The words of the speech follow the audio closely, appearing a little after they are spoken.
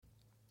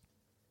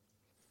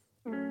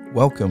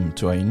Welcome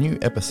to a new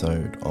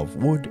episode of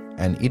Would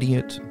an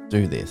Idiot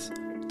Do This?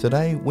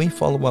 Today we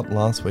follow up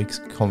last week's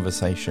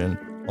conversation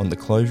on the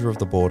closure of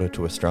the border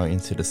to Australian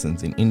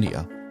citizens in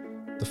India.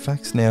 The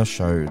facts now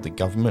show the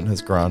government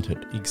has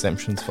granted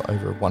exemptions for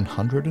over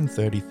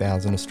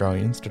 130,000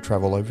 Australians to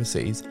travel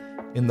overseas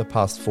in the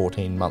past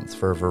 14 months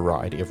for a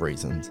variety of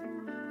reasons.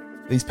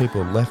 These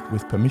people left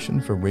with permission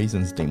for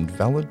reasons deemed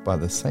valid by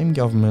the same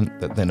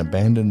government that then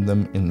abandoned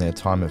them in their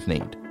time of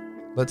need.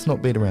 Let's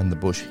not beat around the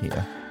bush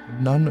here.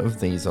 None of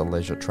these are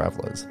leisure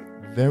travellers.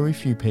 Very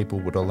few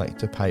people would elect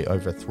to pay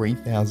over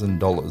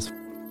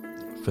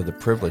 $3,000 for the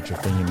privilege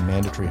of being in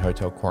mandatory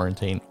hotel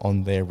quarantine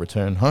on their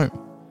return home.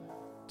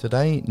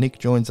 Today, Nick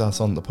joins us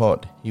on the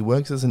pod. He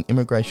works as an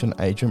immigration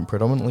agent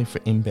predominantly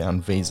for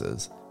inbound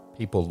visas,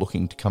 people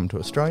looking to come to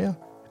Australia.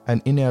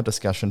 And in our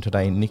discussion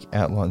today, Nick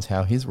outlines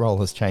how his role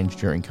has changed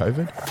during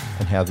COVID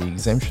and how the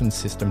exemption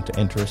system to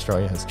enter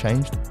Australia has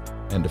changed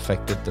and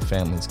affected the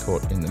families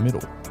caught in the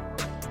middle.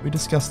 We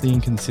discuss the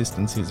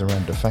inconsistencies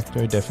around de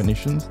facto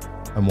definitions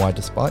and why,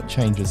 despite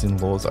changes in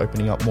laws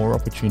opening up more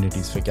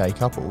opportunities for gay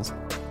couples,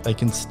 they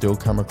can still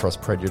come across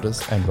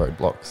prejudice and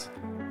roadblocks.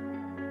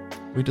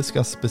 We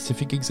discuss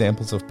specific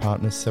examples of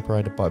partners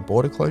separated by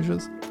border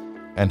closures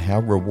and how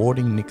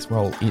rewarding Nick's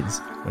role is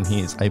when he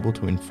is able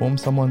to inform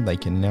someone they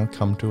can now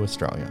come to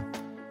Australia.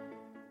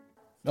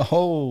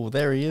 Oh,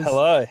 there he is.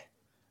 Hello.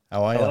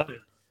 How are Hello. you?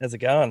 How's it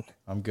going?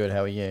 I'm good.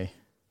 How are you?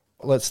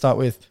 Let's start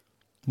with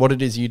what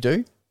it is you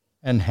do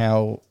and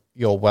how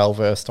you're well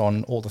versed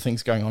on all the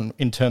things going on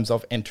in terms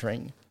of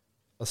entering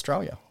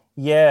Australia.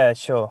 Yeah,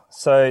 sure.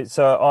 So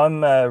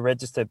I'm a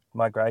registered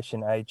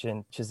migration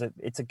agent, which is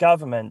it's a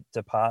government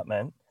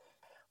department.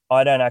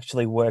 I don't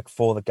actually work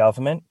for the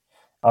government.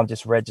 I'm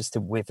just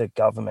registered with a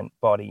government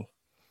body.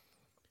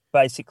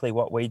 Basically,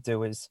 what we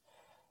do is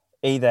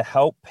either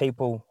help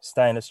people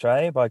stay in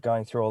Australia by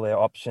going through all their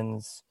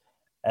options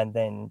and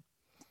then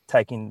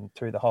taking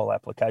through the whole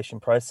application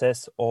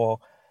process, or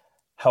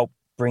help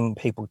bring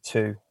people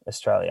to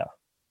Australia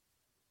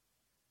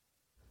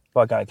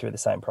by going through the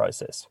same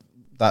process.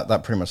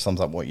 That pretty much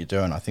sums up what you do,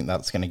 and I think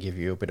that's going to give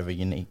you a bit of a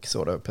unique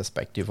sort of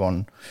perspective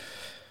on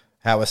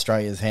how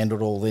Australia's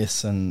handled all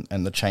this and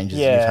the changes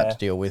you've had to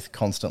deal with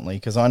constantly.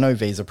 Because I know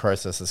visa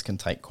processes can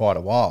take quite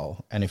a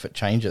while, and if it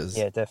changes,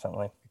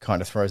 definitely, it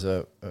kind of throws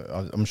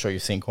I'm sure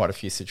you've seen quite a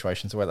few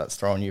situations where that's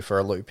thrown you for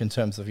a loop in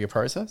terms of your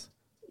process.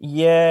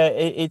 Yeah,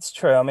 it's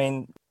true. I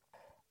mean,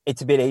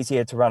 it's a bit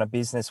easier to run a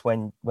business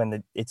when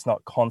it's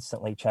not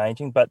constantly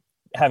changing. But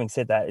having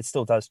said that, it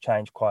still does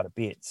change quite a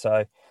bit.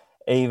 So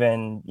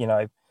even,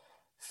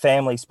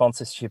 family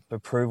sponsorship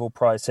approval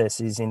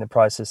process is in the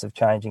process of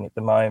changing at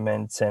the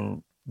moment,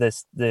 and the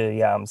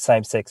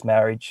same-sex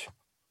marriage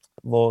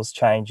laws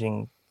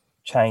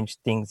changed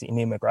things in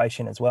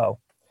immigration as well.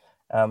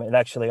 It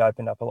actually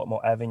opened up a lot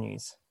more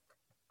avenues.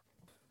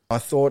 I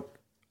thought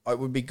it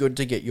would be good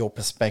to get your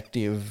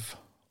perspective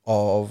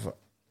of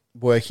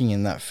working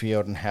in that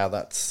field and how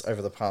that's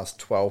over the past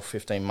 12,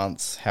 15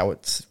 months, how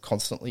it's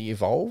constantly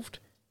evolved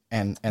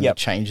and the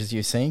changes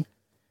you've seen.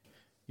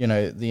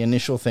 The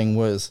initial thing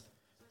was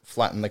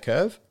flatten the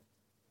curve.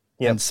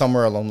 And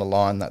somewhere along the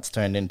line that's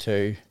turned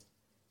into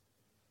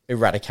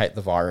eradicate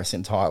the virus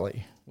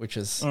entirely, which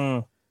is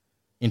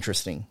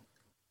interesting.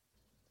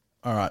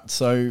 All right.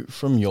 So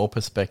from your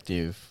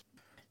perspective,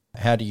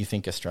 how do you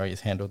think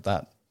Australia's handled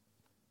that?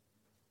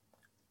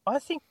 I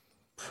think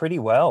pretty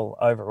well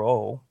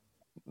overall.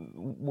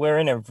 We're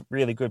in a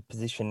really good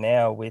position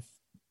now we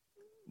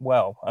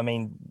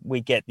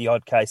get the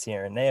odd case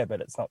here and there,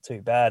 but it's not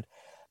too bad.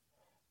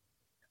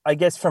 I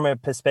guess from a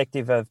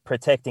perspective of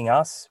protecting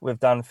us, we've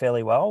done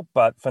fairly well,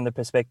 but from the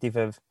perspective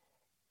of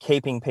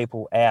keeping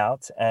people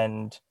out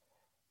and,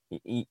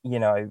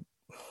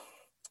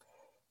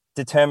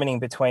 determining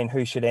between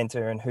who should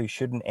enter and who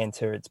shouldn't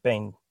enter, it's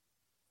been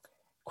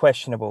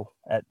questionable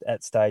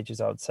at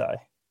stages, I would say.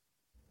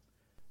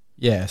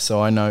 Yeah,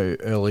 so I know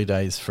early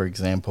days, for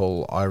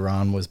example,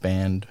 Iran was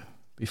banned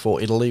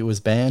before Italy was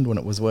banned when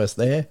it was worse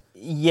there.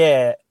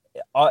 Yeah.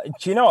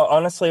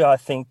 Honestly, I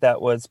think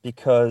that was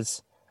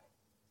because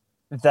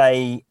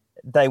they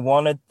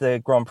wanted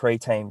the Grand Prix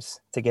teams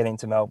to get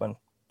into Melbourne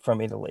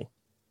from Italy.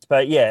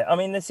 But yeah, I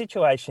mean, the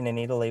situation in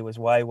Italy was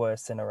way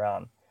worse than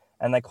Iran,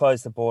 and they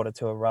closed the border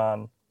to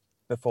Iran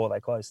before they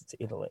closed it to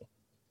Italy.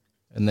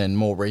 And then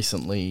more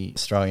recently,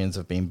 Australians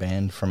have been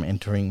banned from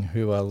entering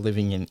who are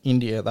living in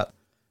India, that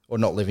are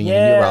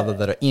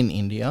in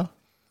India.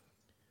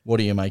 What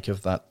do you make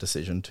of that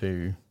decision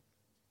to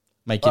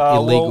make it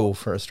illegal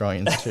for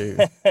Australians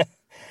to... I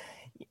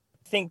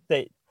think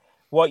that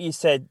what you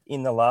said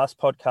in the last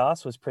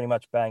podcast was pretty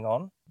much bang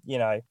on.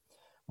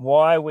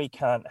 Why we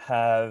can't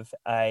have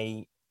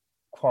a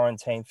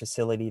quarantine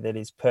facility that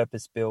is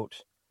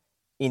purpose-built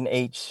in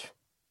each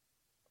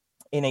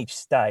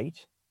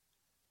state,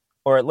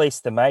 or at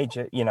least the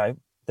major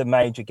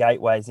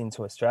gateways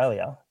into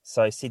Australia.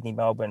 So Sydney,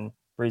 Melbourne,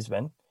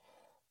 Brisbane.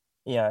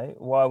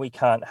 Why we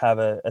can't have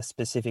a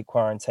specific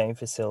quarantine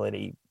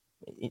facility,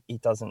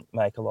 it doesn't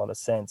make a lot of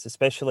sense,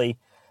 especially,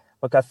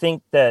 look, I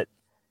think that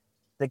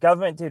the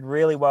government did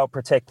really well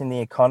protecting the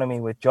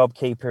economy with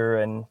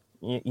JobKeeper and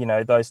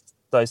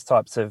those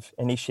types of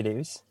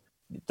initiatives.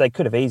 They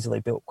could have easily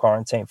built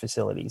quarantine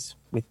facilities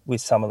with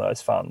some of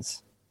those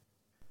funds.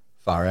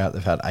 Far out,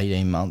 they've had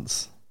 18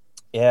 months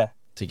to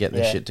get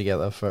their shit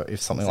together for if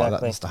something like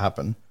that was to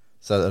happen,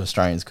 so that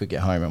Australians could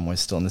get home, and we're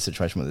still in this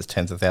situation where there's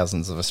tens of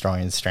thousands of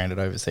Australians stranded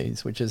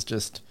overseas, which is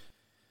just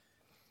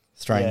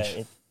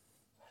strange.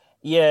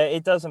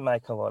 It doesn't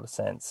make a lot of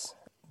sense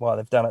why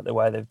they've done it the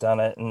way they've done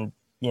it. And,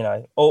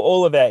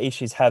 all of our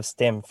issues have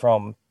stemmed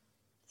from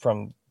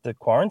the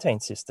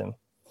quarantine system.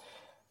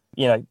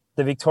 The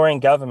Victorian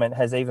government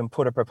has even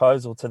put a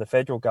proposal to the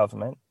federal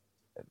government.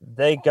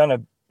 They're going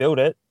to build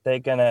it. They're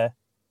going to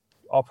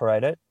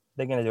operate it.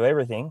 They're going to do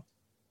everything.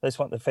 They just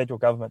want the federal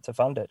government to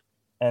fund it.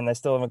 And they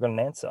still haven't got an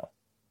answer.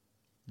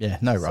 Yeah,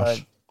 no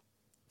rush.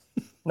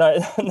 No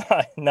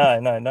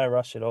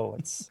rush at all.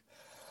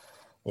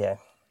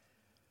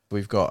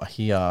 We've got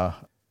here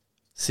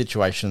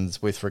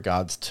situations with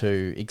regards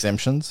to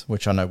exemptions,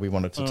 which I know we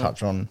wanted to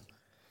touch on.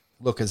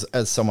 Look,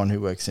 as someone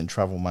who works in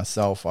travel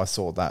myself, I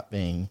saw that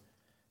being,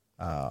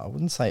 I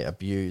wouldn't say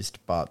abused,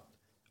 but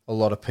a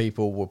lot of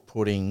people were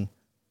putting,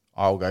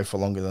 I'll go for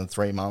longer than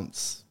 3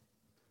 months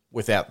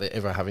without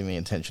ever having the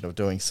intention of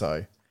doing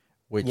so,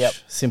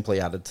 which simply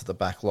added to the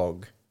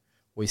backlog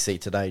we see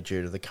today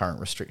due to the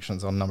current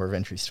restrictions on number of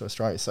entries to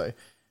Australia. So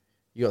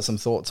you got some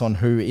thoughts on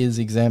who is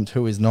exempt,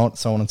 who is not,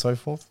 so on and so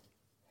forth?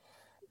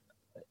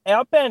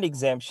 Outbound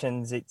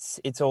exemptions,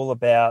 it's all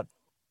about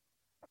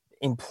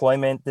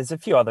employment. There's a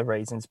few other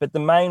reasons, but the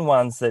main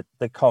ones that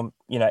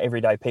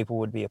everyday people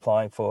would be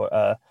applying for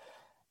are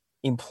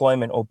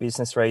employment or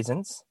business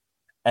reasons.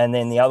 And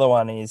then the other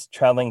one is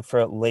traveling for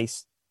at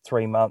least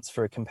 3 months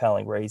for a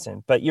compelling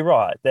reason. But you're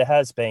right, there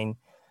has been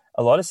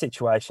a lot of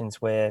situations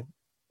where,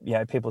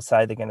 people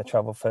say they're going to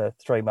travel for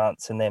 3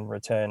 months and then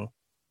return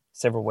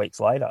several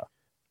weeks later.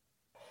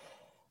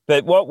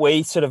 But what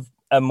we sort of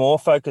are more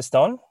focused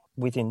on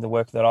within the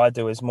work that I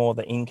do is more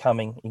the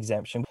incoming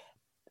exemption.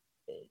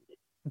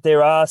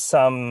 There are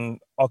some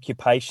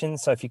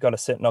occupations. So if you've got a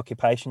certain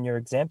occupation, you're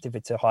exempt. If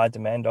it's a high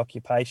demand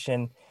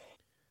occupation,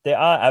 there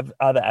are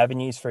other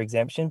avenues for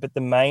exemption, but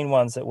the main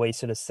ones that we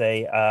sort of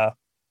see are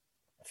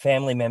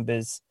family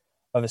members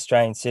of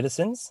Australian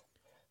citizens.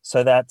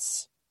 So that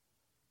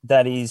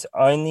is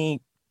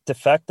only de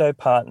facto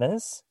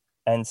partners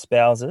and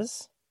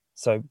spouses,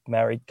 so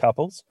married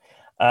couples,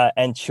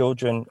 and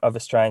children of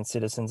Australian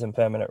citizens and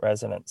permanent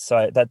residents.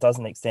 So that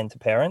doesn't extend to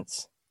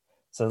parents.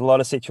 So there's a lot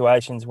of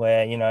situations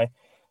where,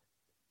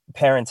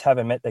 parents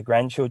haven't met their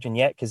grandchildren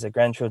yet because their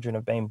grandchildren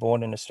have been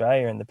born in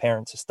Australia and the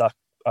parents are stuck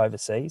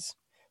overseas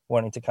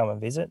wanting to come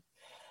and visit.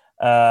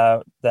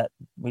 That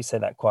we see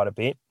that quite a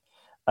bit.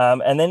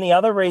 And then the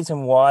other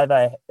reason why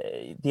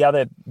the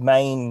other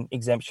main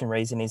exemption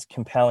reason is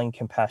compelling,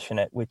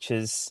 compassionate, which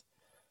is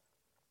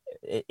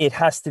it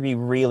has to be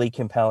really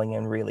compelling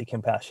and really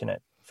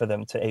compassionate for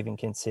them to even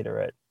consider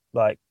it.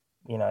 Like,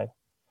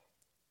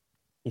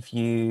 if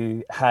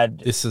you had...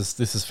 This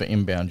is for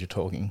inbound you're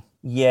talking.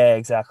 Yeah,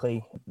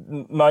 exactly.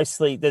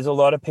 Mostly there's a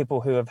lot of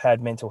people who have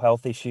had mental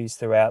health issues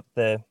throughout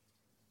the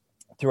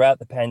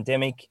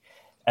pandemic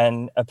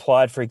and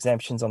applied for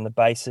exemptions on the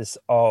basis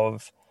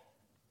of,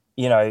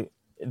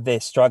 they're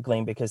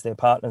struggling because their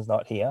partner's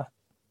not here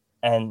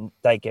and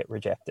they get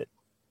rejected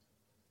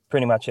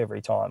pretty much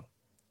every time.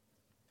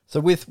 So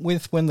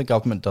with when the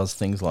government does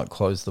things like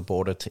close the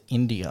border to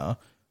India,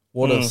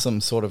 what are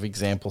some sort of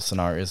example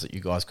scenarios that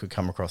you guys could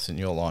come across in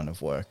your line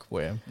of work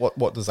where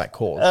what does that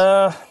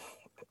cause?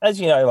 As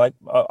you know, like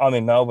I'm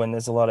in Melbourne,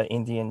 there's a lot of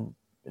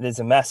there's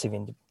a massive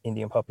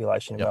Indian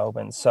population in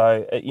Melbourne.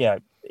 So,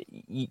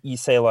 you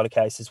see a lot of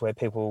cases where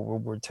people will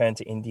return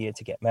to India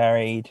to get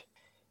married,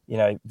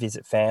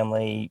 visit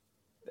family.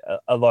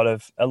 A lot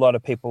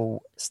of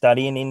people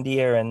study in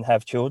India and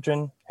have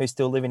children who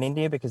still live in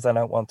India because they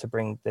don't want to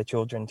bring their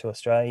children to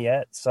Australia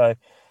yet. So,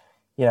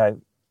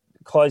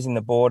 closing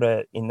the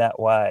border in that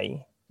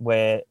way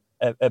where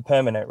a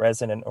permanent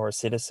resident or a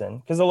citizen,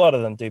 because a lot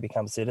of them do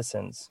become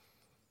citizens,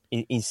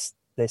 is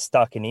they're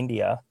stuck in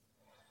India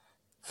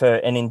for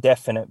an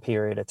indefinite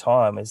period of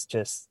time it's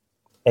just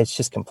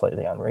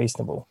completely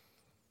unreasonable.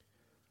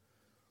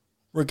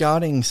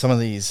 Regarding some of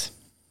these,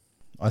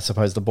 I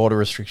suppose, the border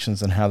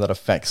restrictions and how that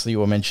affects, you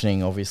were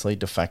mentioning obviously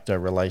de facto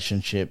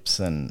relationships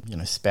and,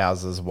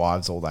 spouses,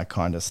 wives, all that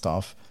kind of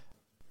stuff.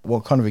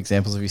 What kind of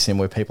examples have you seen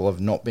where people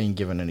have not been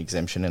given an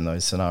exemption in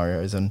those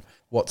scenarios, and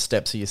what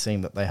steps are you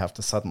seeing that they have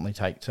to suddenly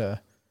take to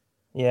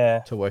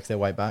work their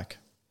way back?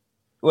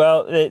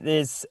 Well,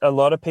 there's a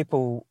lot of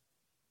people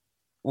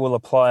will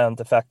apply on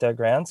de facto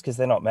grounds because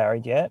they're not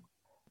married yet.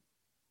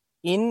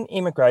 In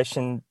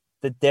immigration,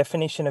 the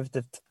definition of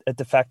a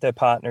de facto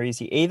partner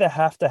is you either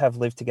have to have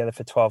lived together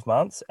for 12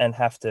 months and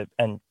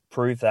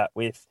prove that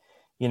with,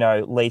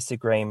 lease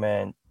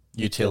agreement,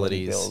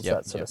 utilities bills,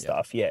 that sort of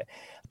stuff. Yeah.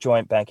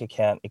 Joint bank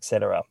account,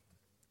 etc.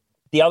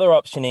 The other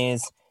option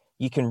is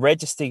you can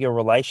register your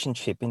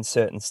relationship in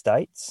certain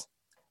states.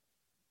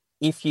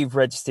 If you've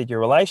registered your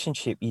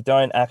relationship, you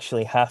don't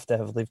actually have to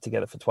have lived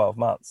together for 12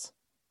 months.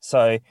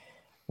 So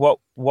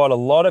what a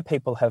lot of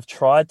people have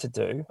tried to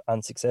do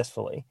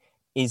unsuccessfully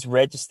is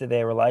register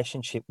their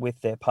relationship with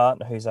their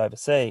partner who's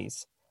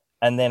overseas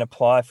and then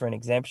apply for an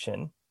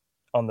exemption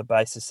on the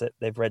basis that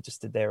they've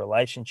registered their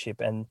relationship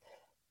and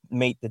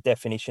meet the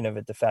definition of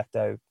a de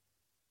facto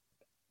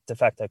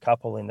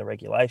couple in the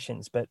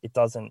regulations. But it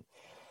doesn't,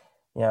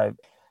 I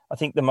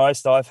think the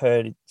most I've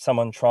heard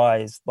someone try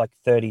is like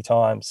 30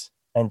 times,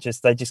 and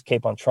they just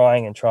keep on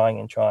trying and trying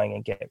and trying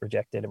and get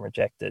rejected and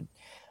rejected.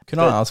 Can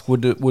I ask,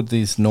 would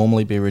these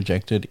normally be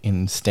rejected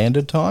in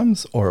standard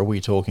times, or are we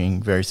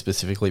talking very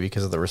specifically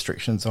because of the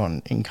restrictions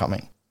on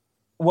incoming?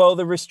 Well,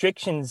 the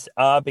restrictions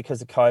are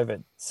because of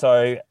COVID.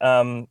 So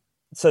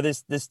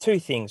there's two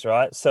things,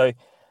 right? So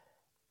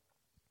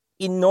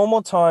in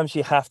normal times,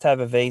 you have to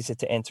have a visa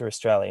to enter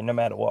Australia, no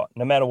matter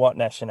what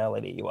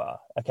nationality you are,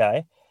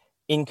 okay?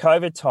 In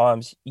COVID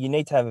times, you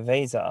need to have a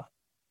visa,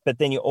 but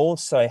then you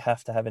also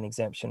have to have an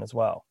exemption as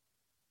well.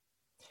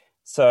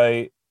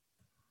 So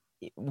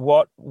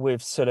what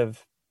we've sort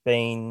of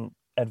been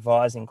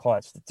advising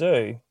clients to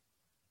do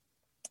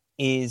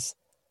is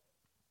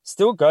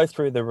still go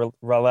through the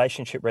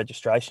relationship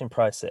registration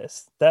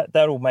process.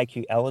 That'll make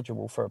you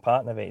eligible for a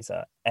partner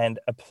visa and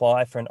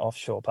apply for an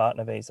offshore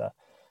partner visa.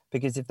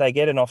 Because if they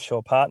get an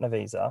offshore partner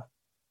visa,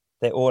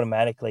 they're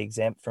automatically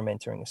exempt from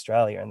entering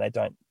Australia, and they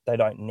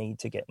don't need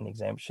to get an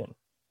exemption.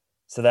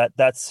 So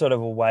that's sort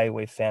of a way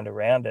we've found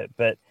around it,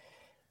 but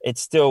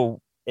it's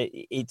still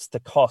it's the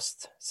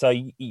cost. So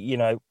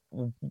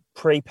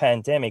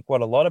pre-pandemic,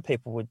 what a lot of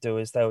people would do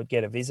is they would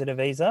get a visitor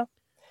visa,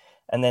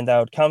 and then they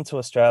would come to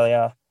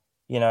Australia,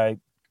 do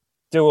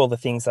all the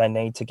things they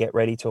need to get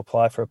ready to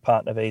apply for a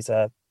partner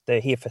visa.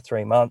 They're here for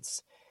 3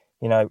 months,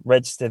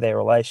 register their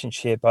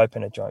relationship,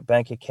 open a joint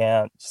bank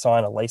account,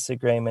 sign a lease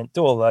agreement,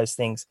 do all those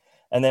things,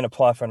 and then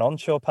apply for an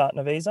onshore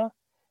partner visa.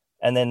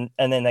 And then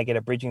they get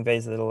a bridging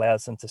visa that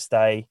allows them to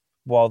stay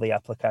while the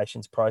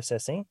application's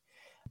processing.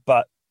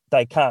 But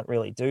they can't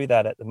really do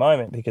that at the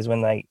moment because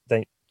when they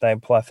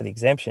apply for the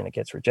exemption, it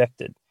gets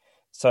rejected.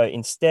 So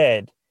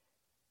instead,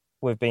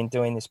 we've been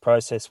doing this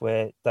process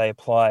where they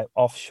apply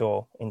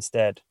offshore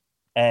instead.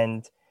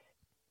 And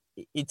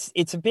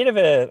it's a bit of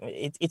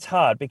it's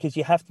hard because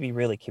you have to be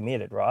really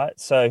committed, right?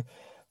 So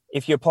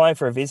if you're applying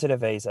for a visitor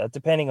visa,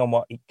 depending on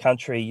what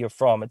country you're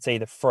from, it's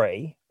either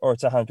free or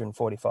it's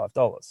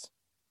 $145.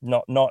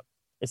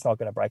 It's not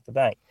going to break the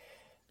bank.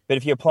 But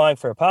if you're applying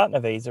for a partner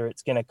visa,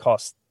 it's going to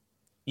cost,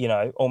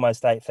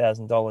 almost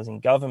 $8,000 in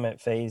government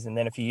fees. And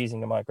then if you're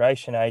using a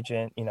migration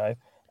agent,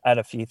 add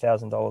a few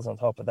 $1,000s on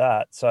top of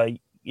that. So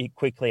it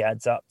quickly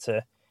adds up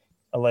to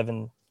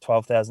 $11,000,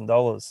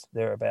 $12,000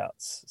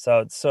 thereabouts.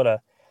 So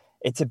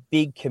it's a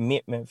big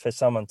commitment for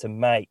someone to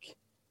make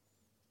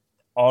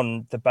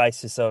on the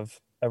basis of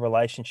a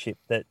relationship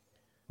that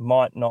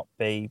might not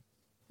be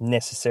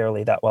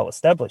necessarily that well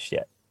established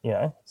yet,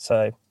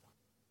 so.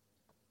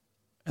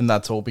 And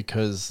that's all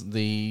because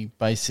the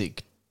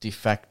basic de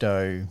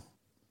facto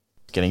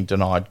getting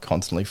denied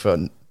constantly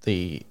for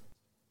the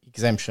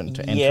exemption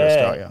to enter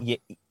Australia.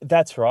 Yeah,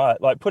 that's right.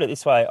 Like, put it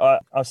this way,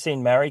 I've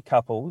seen married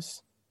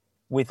couples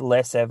with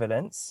less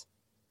evidence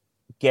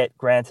get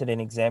granted an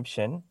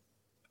exemption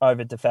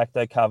over de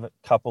facto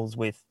couples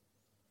with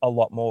a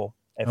lot more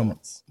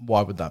evidence.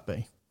 Why would that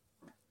be?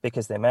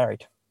 Because they're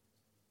married.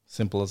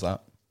 Simple as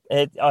that.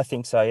 I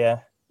think so,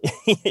 yeah.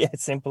 Yeah,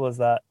 simple as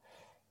that.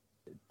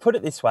 Put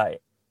it this way,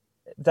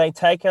 they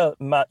take a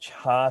much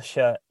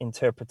harsher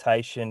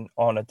interpretation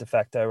on a de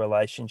facto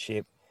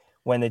relationship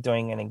when they're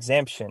doing an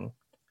exemption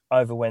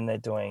over when they're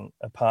doing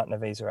a partner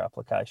visa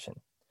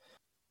application.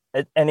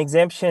 An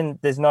exemption,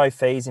 there's no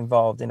fees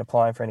involved in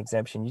applying for an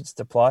exemption. You just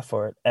apply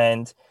for it.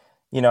 And,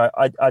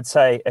 I'd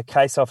say a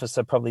case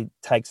officer probably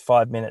takes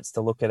 5 minutes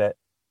to look at it.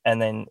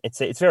 And then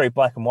it's very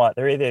black and white.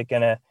 They're either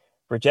going to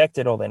reject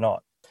it or they're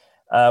not.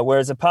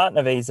 Whereas a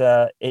partner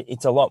visa,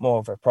 it's a lot more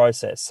of a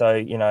process.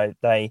 So,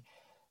 they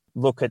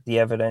look at the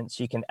evidence.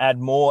 You can add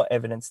more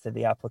evidence to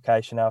the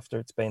application after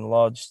it's been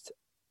lodged.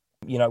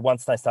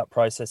 Once they start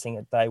processing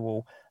it, they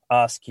will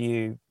ask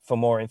you for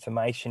more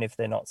information if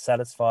they're not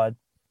satisfied.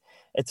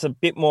 It's a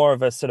bit more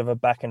of a sort of a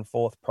back and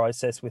forth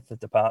process with the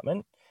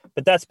department,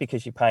 but that's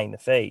because you're paying the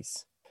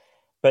fees.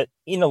 But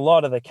in a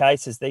lot of the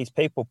cases, these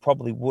people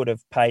probably would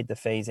have paid the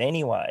fees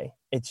anyway.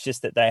 It's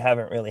just that they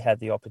haven't really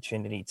had the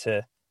opportunity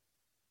to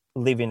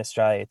live in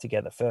Australia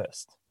together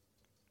first.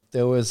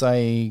 There was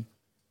a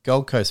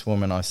Gold Coast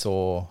woman I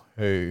saw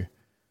who,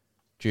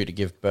 due to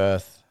give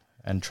birth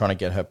and trying to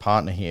get her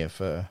partner here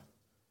for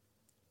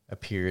a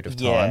period of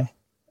time.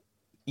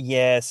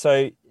 Yeah,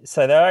 so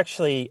they're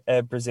actually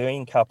a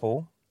Brazilian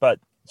couple, but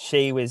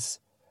she was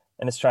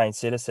an Australian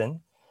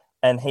citizen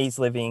and he was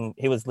living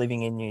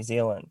in New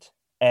Zealand.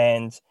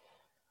 And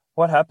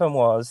what happened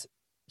was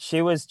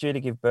she was due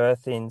to give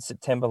birth in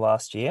September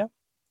last year,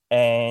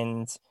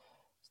 and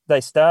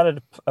they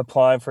started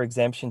applying for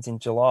exemptions in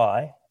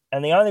July.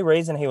 And the only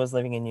reason he was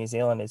living in New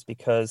Zealand is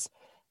because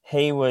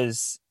he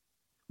was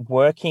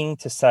working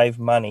to save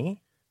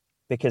money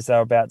because they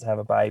were about to have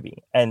a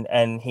baby.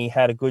 And he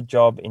had a good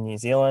job in New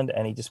Zealand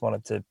and he just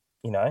wanted to,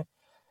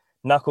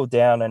 knuckle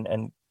down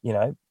and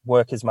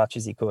work as much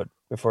as he could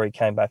before he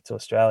came back to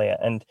Australia.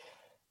 And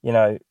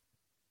I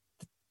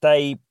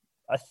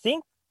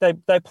think they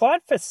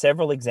applied for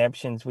several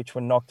exemptions which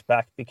were knocked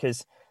back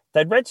because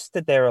they'd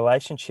registered their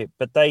relationship,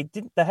 but they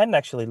hadn't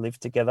actually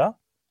lived together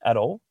at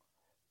all.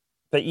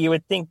 But you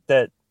would think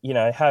that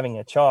having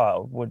a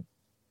child would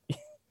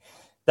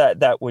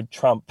that would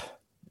trump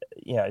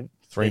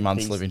 3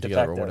 months living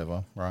together or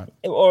whatever, right?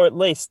 Or at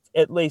least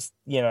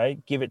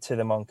give it to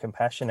them on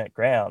compassionate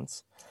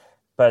grounds.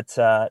 But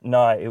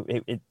no,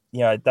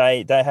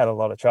 they had a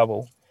lot of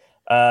trouble.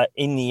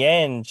 In the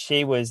end,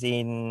 she was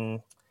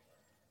in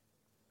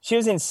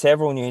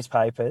several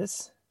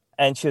newspapers,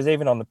 and she was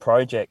even on The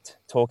Project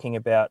talking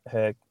about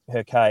her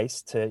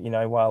case to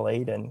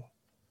Waleed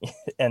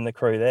and the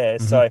crew there.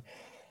 Mm-hmm. So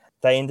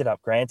they ended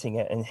up granting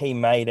it, and he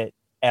made it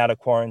out of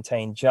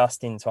quarantine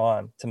just in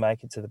time to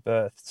make it to the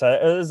birth. So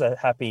it was a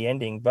happy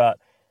ending, but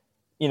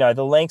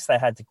the lengths they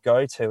had to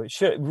go to, it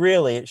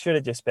should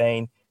have just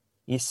been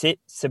you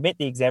submit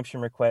the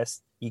exemption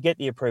request, you get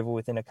the approval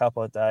within a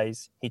couple of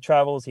days, he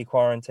travels, he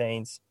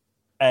quarantines,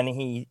 and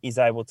he is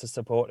able to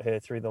support her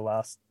through the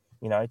last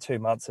 2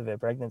 months of her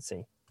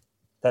pregnancy.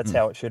 That's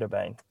how it should have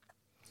been.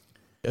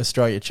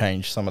 Australia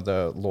changed some of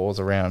the laws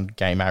around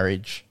gay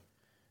marriage,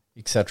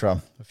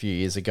 etc. a few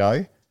years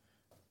ago.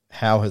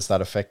 How has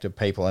that affected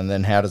people, and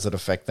then how does it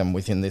affect them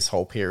within this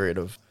whole period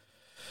of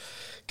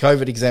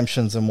COVID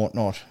exemptions and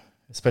whatnot,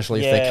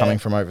 especially if they're coming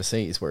from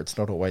overseas where it's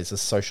not always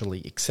as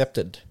socially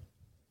accepted?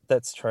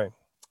 That's true.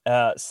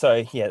 That's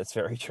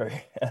very true.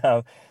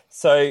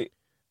 So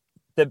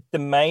the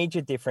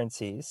major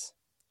difference is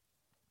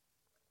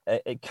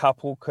a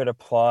couple could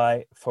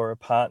apply for a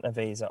partner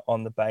visa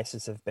on the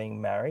basis of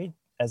being married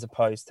as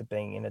opposed to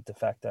being in a de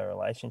facto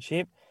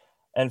relationship.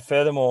 And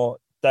furthermore,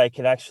 they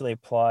could actually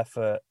apply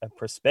for a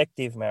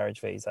prospective marriage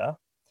visa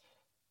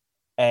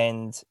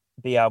and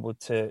be able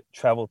to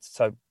travel.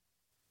 So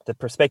the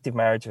prospective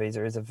marriage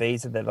visa is a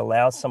visa that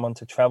allows someone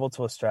to travel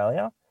to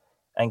Australia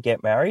and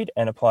get married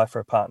and apply for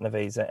a partner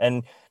visa.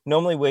 And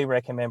normally we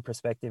recommend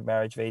prospective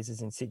marriage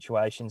visas in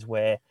situations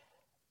where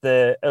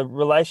the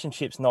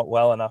relationship's not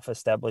well enough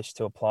established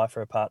to apply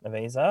for a partner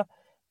visa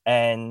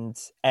and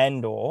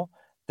or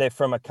they're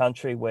from a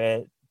country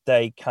where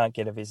they can't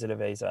get a visitor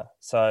visa.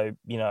 So,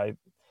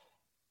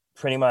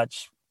 pretty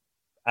much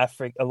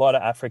a lot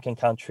of African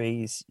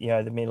countries,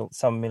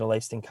 some Middle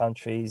Eastern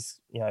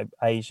countries,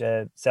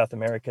 Asia, South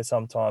America,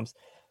 sometimes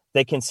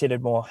they're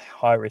considered more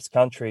high risk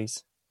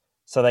countries.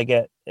 So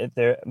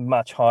they're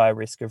much higher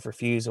risk of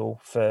refusal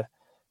for,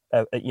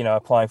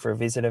 applying for a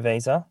visitor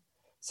visa.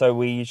 So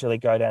we usually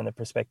go down the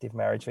prospective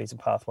marriage visa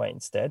pathway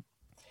instead.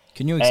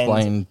 Can you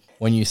explain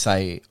when you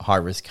say high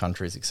risk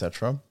countries,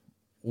 etc.,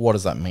 what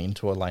does that mean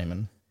to a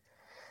layman?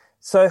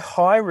 So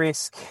high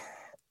risk,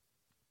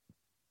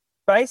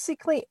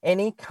 basically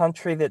any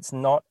country that's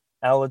not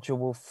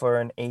eligible for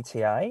an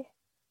ETA,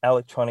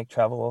 Electronic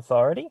Travel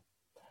Authority.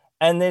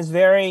 And there's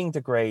varying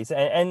degrees.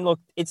 And look,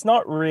 it's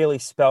not really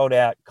spelled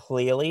out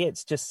clearly.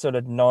 It's just sort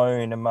of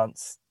known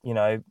amongst,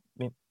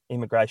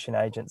 immigration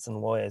agents and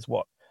lawyers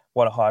what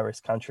a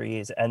high-risk country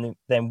is, and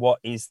then what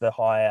is the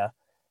higher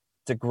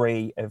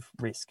degree of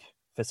risk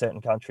for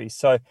certain countries.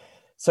 So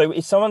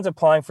if someone's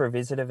applying for a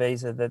visitor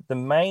visa, the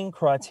main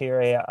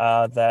criteria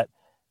are that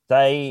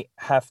they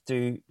have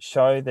to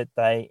show that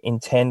they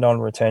intend on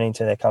returning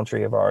to their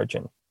country of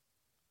origin.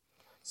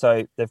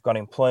 So they've got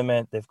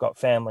employment, they've got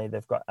family,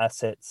 they've got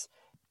assets.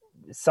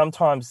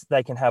 Sometimes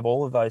they can have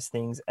all of those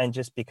things, and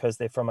just because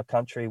they're from a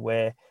country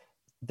where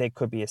there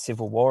could be a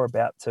civil war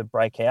about to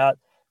break out,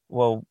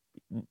 well,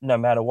 no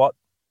matter what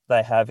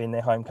they have in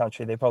their home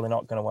country, they're probably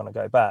not going to want to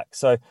go back.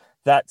 So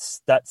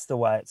that's the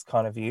way it's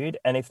kind of viewed.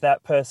 And if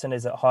that person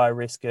is at high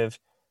risk of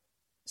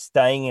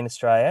staying in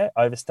Australia,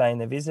 overstaying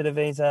their visitor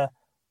visa,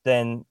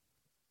 then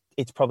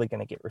it's probably going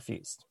to get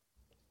refused.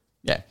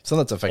 Yeah, so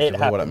that's effectively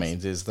what it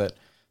means, is that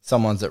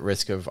someone's at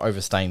risk of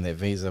overstaying their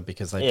visa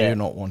because they do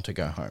not want to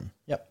go home.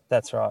 Yep.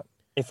 That's right.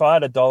 If I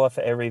had $1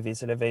 for every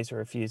visitor visa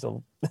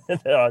refusal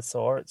that I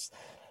saw,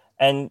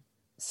 and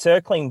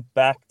circling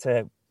back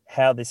to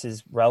how this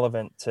is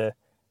relevant to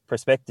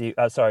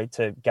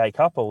to gay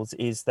couples,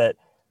 is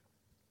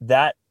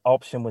that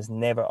option was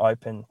never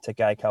open to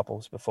gay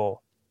couples before.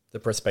 The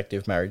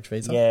prospective marriage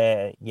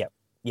visa?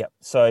 Yep.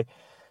 So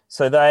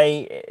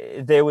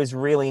there was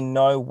really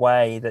no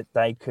way that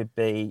they could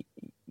be,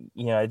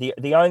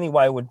 the only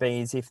way would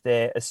be is if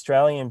their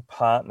Australian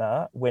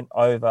partner went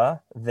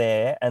over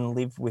there and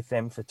lived with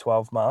them for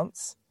 12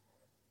 months.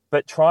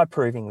 But try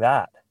proving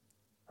that,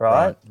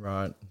 right?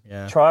 Right,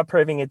 yeah. Try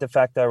proving a de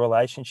facto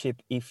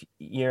relationship if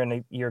you're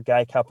a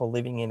gay couple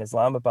living in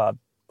Islamabad,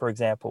 for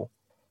example.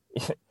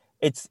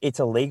 It's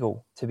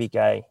illegal to be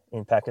gay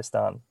in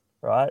Pakistan,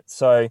 right?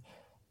 So,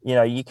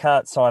 you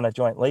can't sign a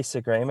joint lease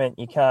agreement.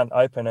 You can't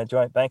open a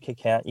joint bank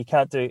account. You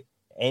can't do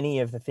any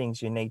of the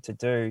things you need to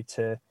do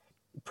to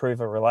prove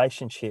a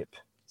relationship.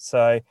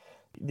 So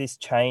this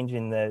change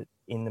in the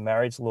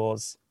marriage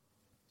laws,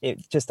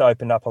 it just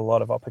opened up a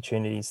lot of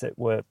opportunities that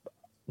were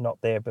not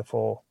there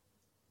before.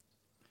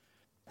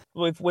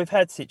 We've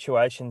had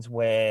situations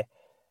where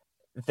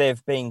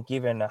they've been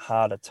given a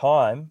harder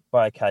time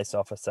by a case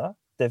officer.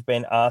 They've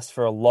been asked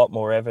for a lot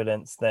more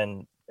evidence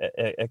than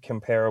a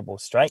comparable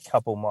straight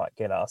couple might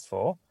get asked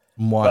for.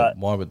 Why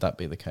would that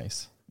be the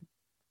case?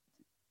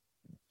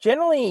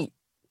 Generally,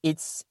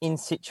 it's in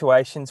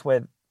situations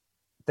where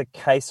the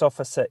case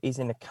officer is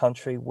in a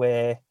country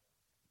where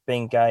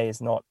being gay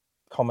is not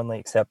commonly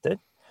accepted.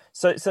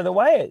 So the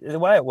way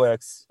it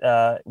works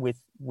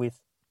with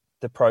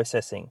the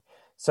processing.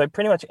 So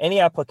pretty much any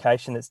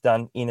application that's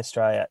done in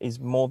Australia is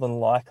more than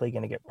likely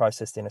going to get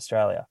processed in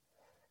Australia.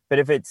 But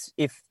if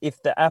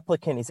the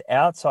applicant is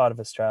outside of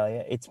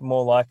Australia, it's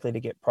more likely to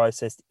get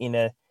processed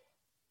either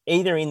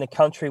in the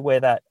country where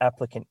that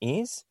applicant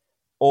is,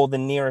 or the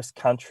nearest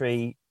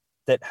country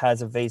that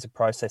has a visa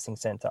processing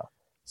centre.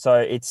 So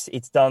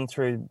it's done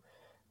through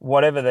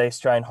whatever the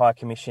Australian High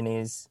Commission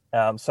is.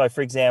 So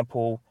for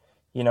example,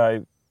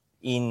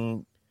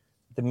 in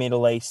the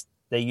Middle East,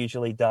 they're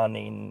usually done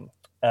in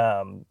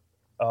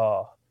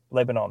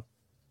Lebanon.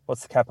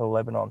 What's the capital of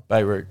Lebanon?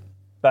 Beirut.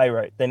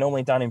 They're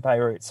normally done in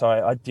Beirut. So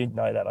I did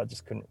know that. I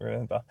just couldn't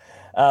remember.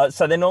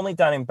 So they're normally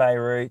done in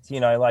Beirut.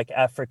 Like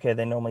Africa,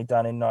 they're normally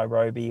done in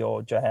Nairobi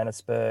or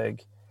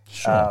Johannesburg.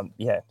 Sure.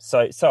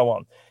 So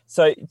on.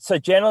 So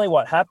generally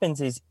what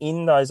happens is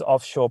in those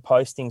offshore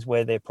postings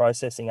where they're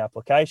processing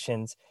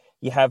applications,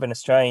 you have an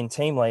Australian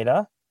team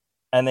leader,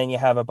 and then you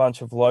have a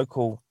bunch of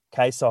local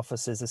case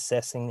officers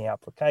assessing the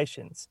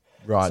applications.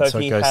 Right. So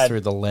it goes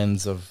through the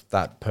lens of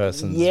that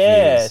person's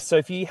views. So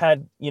if you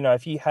had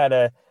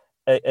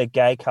a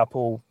gay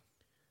couple,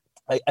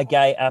 a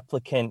gay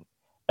applicant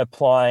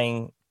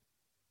applying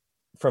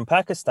from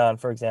Pakistan,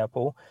 for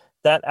example,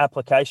 that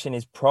application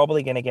is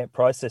probably going to get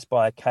processed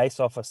by a case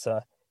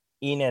officer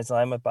in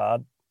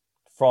Islamabad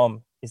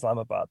from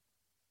Islamabad.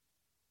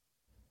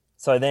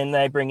 So then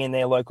they bring in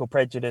their local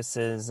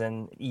prejudices,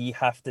 and you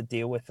have to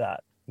deal with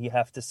that. You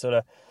have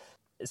to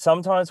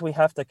sometimes we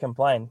have to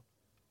complain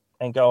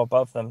and go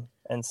above them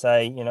and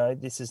say,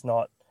 this is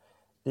not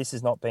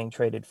being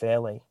treated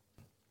fairly.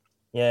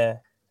 Yeah.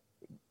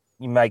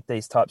 You make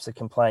these types of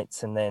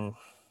complaints, and then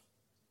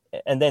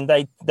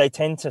they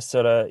tend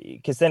to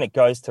because then it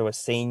goes to a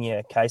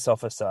senior case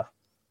officer,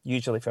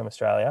 usually from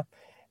Australia,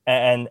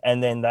 and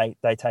then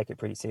they take it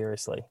pretty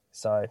seriously.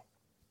 So,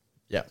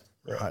 yeah.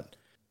 Right.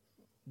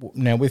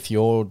 Now, with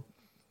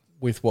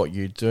what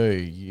you do,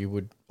 you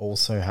would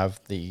also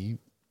have the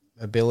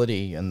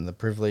ability and the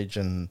privilege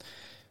and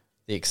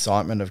the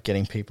excitement of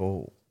getting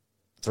people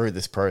through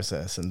this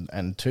process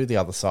and to the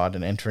other side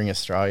and entering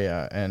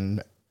Australia.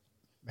 And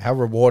how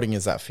rewarding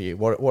is that for you?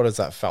 What has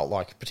that felt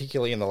like,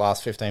 particularly in the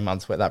last 15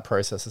 months where that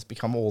process has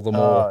become all the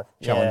more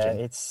challenging?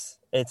 Yeah,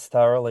 it's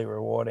thoroughly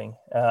rewarding.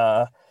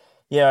 In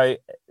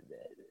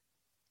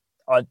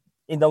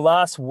the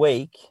last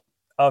week,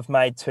 I've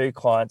made 2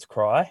 clients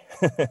cry.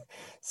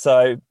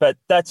 But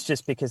that's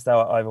just because they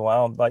were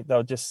overwhelmed. Like, they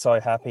were just so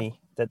happy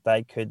that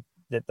they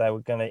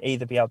were going to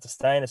either be able to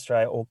stay in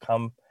Australia or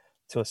come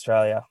to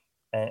Australia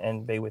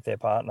and be with their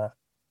partner.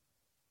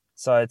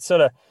 So it's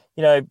sort of,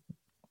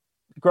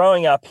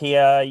 growing up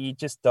here, you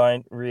just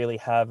don't really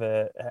have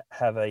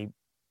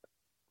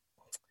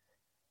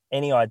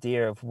any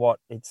idea of what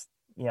it's,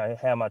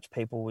 how much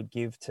people would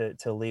give to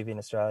live in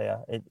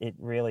Australia. It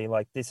really,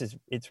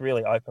 it's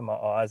really opened my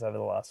eyes over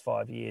the last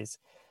 5 years.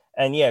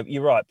 And yeah,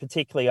 you're right,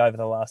 particularly over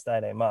the last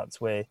 18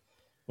 months where,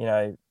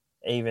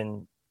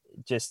 even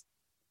just,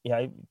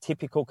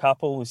 typical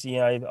couples,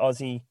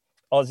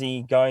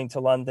 Aussie going to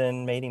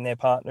London, meeting their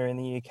partner in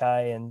the UK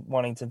and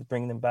wanting to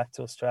bring them back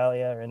to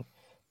Australia. And,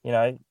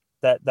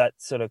 that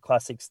sort of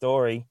classic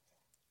story,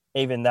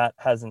 even that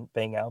hasn't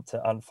been able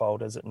to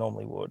unfold as it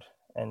normally would.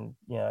 And,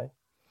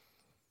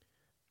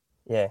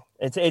 yeah,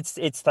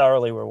 it's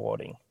thoroughly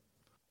rewarding.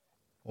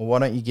 Well, why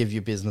don't you give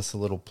your business a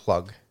little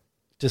plug,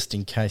 just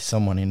in case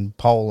someone in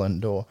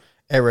Poland or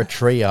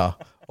Eritrea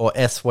or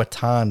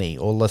Eswatini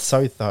or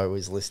Lesotho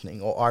is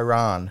listening, or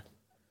Iran?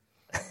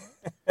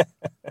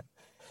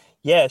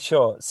 Yeah,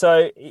 sure.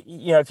 So,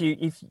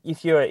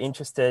 if you're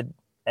interested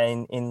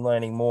in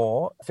learning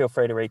more, feel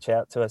free to reach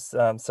out to us.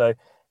 So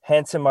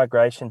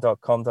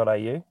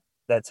handsomemigration.com.au.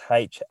 That's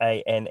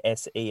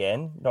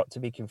HANSEN, not to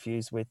be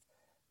confused with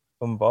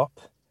Umbop.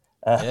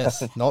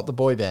 Yes, not the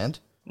boy band.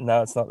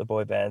 No, it's not the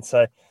boy band.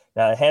 So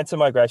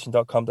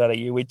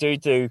handsomemigration.com.au. We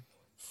do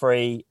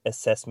free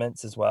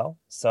assessments as well.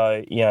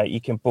 So,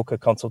 you can book a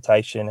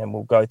consultation and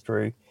we'll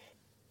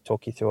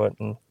talk you through it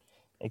and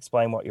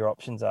explain what your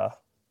options are.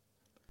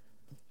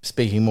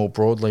 Speaking more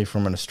broadly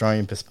from an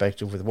Australian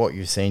perspective, with what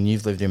you've seen,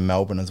 you've lived in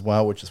Melbourne as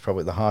well, which is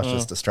probably the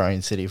harshest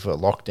Australian city for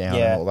lockdown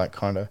and all that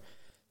kind of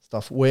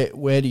stuff.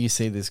 Where do you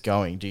see this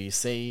going? Do you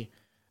see,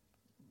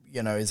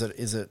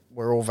 is it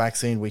we're all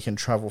vaccinated, we can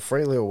travel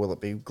freely, or will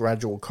it be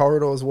gradual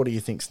corridors? What do you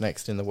think's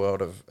next in the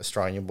world of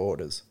Australian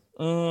borders?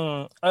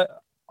 I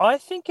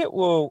think it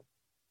will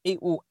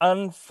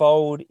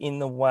unfold in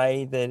the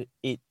way that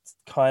it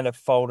kind of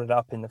folded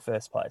up in the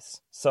first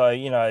place. So,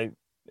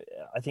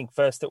 I think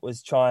first it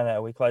was China.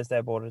 We closed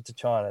our border to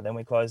China. Then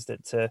we closed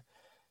it to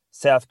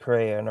South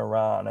Korea and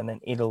Iran, and then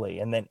Italy,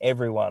 and then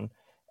everyone,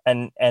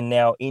 and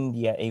now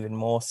India even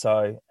more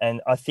so.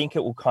 And I think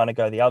it will kind of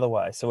go the other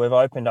way. So we've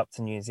opened up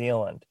to New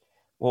Zealand.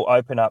 We'll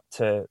open up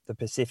to the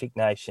Pacific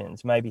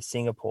nations, maybe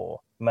Singapore,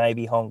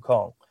 maybe Hong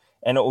Kong.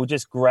 And it will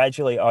just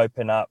gradually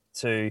open up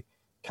to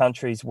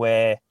countries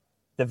where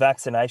the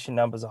vaccination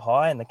numbers are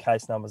high and the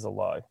case numbers are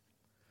low.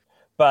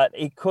 But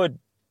it could,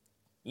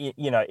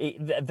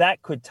 that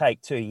could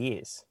take 2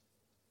 years.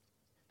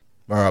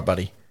 All right,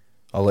 buddy.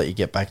 I'll let you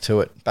get back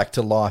to it. Back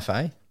to life,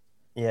 eh?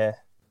 Yeah.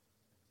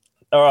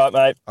 All right,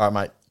 mate. All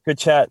right, mate. Good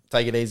chat.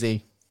 Take it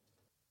easy.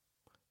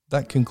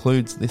 That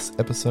concludes this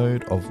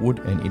episode of Would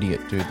an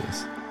Idiot Do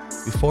This?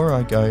 Before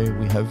I go,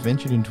 we have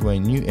ventured into a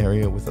new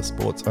area with a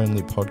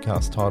sports-only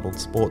podcast titled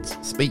Sports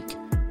Speak.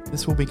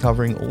 This will be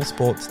covering all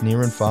sports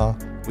near and far,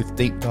 with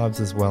deep dives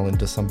as well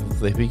into some of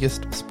the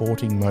biggest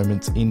sporting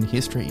moments in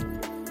history.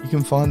 You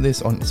can find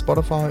this on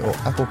Spotify or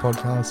Apple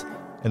Podcasts,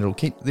 and it'll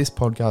keep this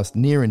podcast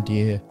near and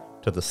dear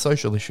to the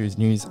social issues,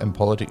 news and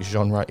politics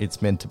genre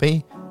it's meant to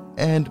be,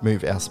 and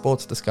move our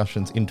sports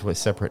discussions into a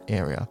separate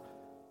area.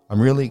 I'm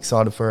really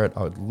excited for it.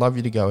 I would love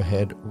you to go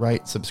ahead,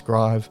 rate,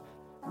 subscribe,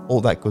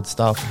 all that good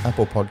stuff,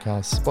 Apple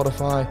Podcasts,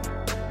 Spotify,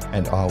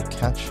 and I'll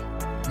catch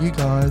you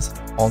guys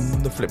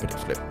on the flippity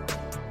flip.